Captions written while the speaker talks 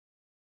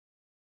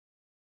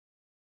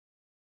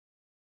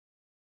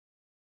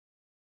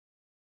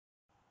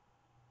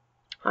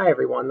Hi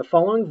everyone, the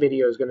following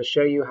video is going to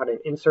show you how to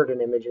insert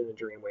an image in the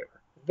Dreamweaver.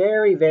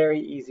 Very, very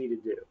easy to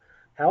do.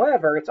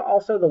 However, it's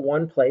also the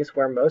one place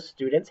where most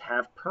students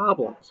have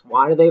problems.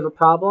 Why do they have a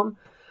problem?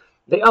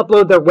 They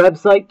upload their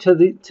website to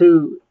the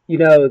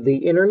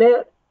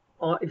internet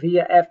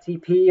via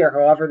FTP or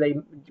however they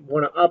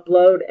want to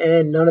upload,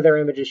 and none of their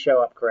images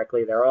show up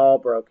correctly. They're all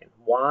broken.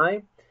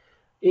 Why?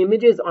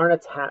 Images aren't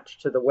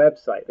attached to the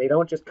website. They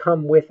don't just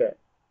come with it,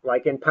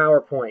 like in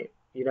PowerPoint.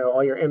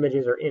 All your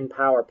images are in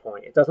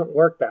PowerPoint. It doesn't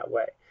work that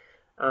way.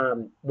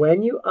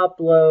 When you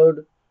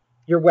upload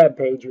your web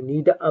page, you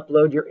need to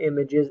upload your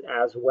images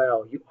as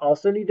well. You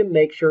also need to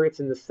make sure it's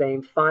in the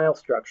same file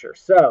structure.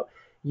 So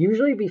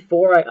usually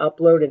before I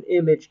upload an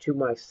image to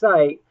my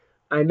site,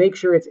 I make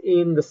sure it's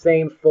in the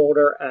same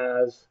folder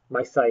as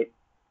my site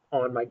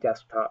on my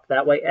desktop.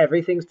 That way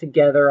everything's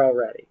together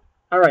already.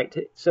 All right,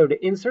 so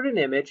to insert an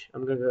image,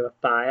 I'm going to go to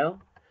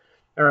File,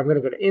 or I'm going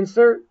to go to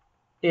Insert,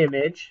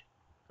 Image.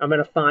 I'm going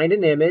to find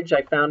an image.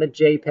 I found a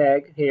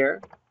JPEG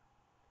here.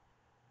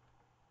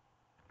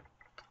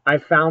 I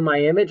found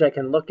my image. I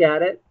can look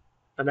at it.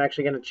 I'm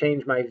actually going to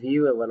change my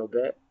view a little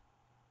bit.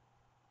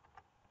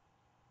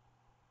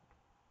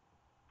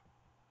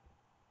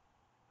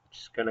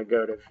 Just going to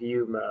go to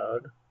View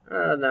mode.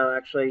 No,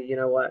 actually, you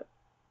know what?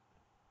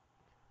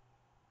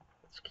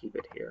 Let's keep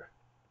it here,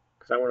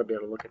 because I want to be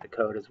able to look at the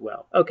code as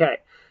well. Okay,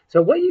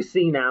 so what you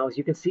see now is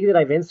you can see that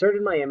I've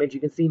inserted my image. You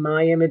can see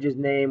my image's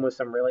name with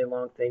some really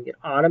long thing. It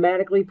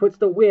automatically puts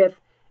the width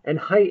and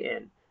height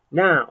in.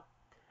 Now,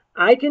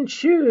 I can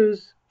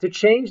choose to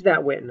change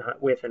that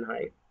width and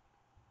height.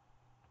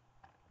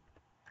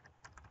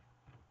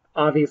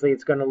 Obviously,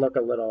 it's going to look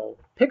a little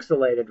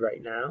pixelated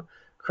right now,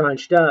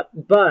 crunched up,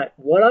 but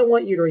what I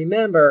want you to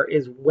remember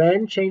is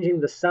when changing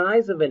the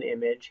size of an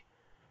image,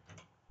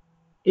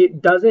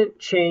 it doesn't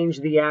change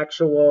the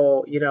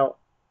actual,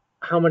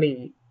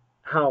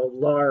 how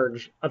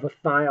large of a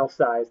file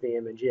size the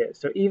image is.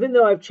 So even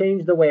though I've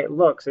changed the way it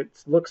looks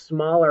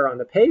smaller on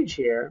the page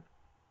here,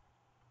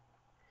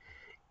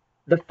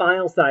 the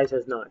file size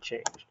has not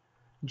changed.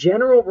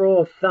 General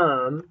rule of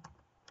thumb,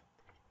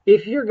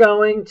 if you're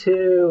going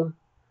to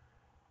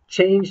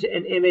change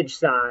an image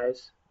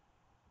size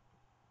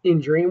in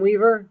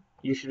Dreamweaver,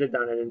 you should have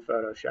done it in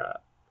Photoshop.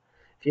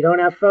 If you don't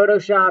have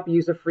Photoshop,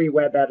 use a free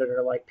web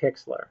editor like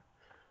Pixlr.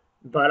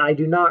 But I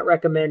do not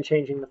recommend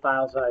changing the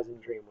file size in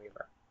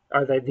Dreamweaver,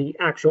 or the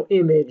actual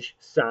image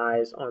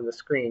size on the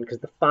screen, because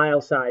the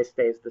file size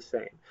stays the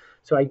same.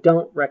 So I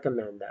don't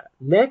recommend that.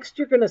 Next,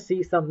 you're going to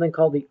see something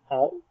called the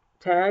Alt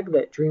tag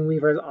that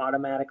Dreamweaver has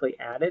automatically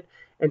added,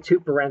 and 2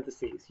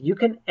 parentheses. You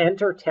can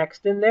enter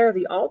text in there.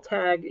 The Alt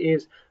tag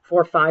is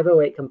for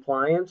 508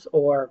 compliance,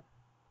 or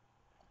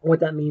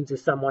what that means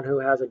is someone who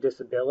has a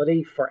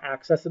disability for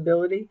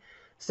accessibility.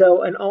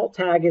 So an alt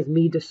tag is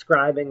me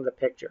describing the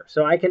picture.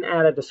 So I can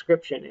add a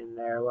description in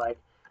there like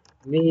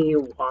me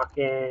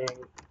walking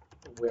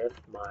with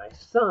my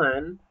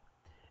son.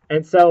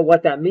 And so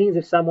what that means,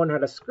 if someone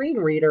had a screen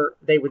reader,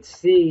 they would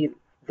see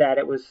that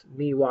it was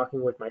me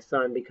walking with my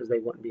son because they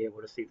wouldn't be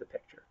able to see the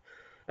picture.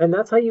 And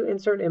that's how you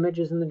insert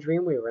images in the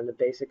Dreamweaver in the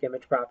basic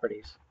image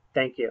properties.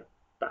 Thank you.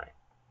 Bye.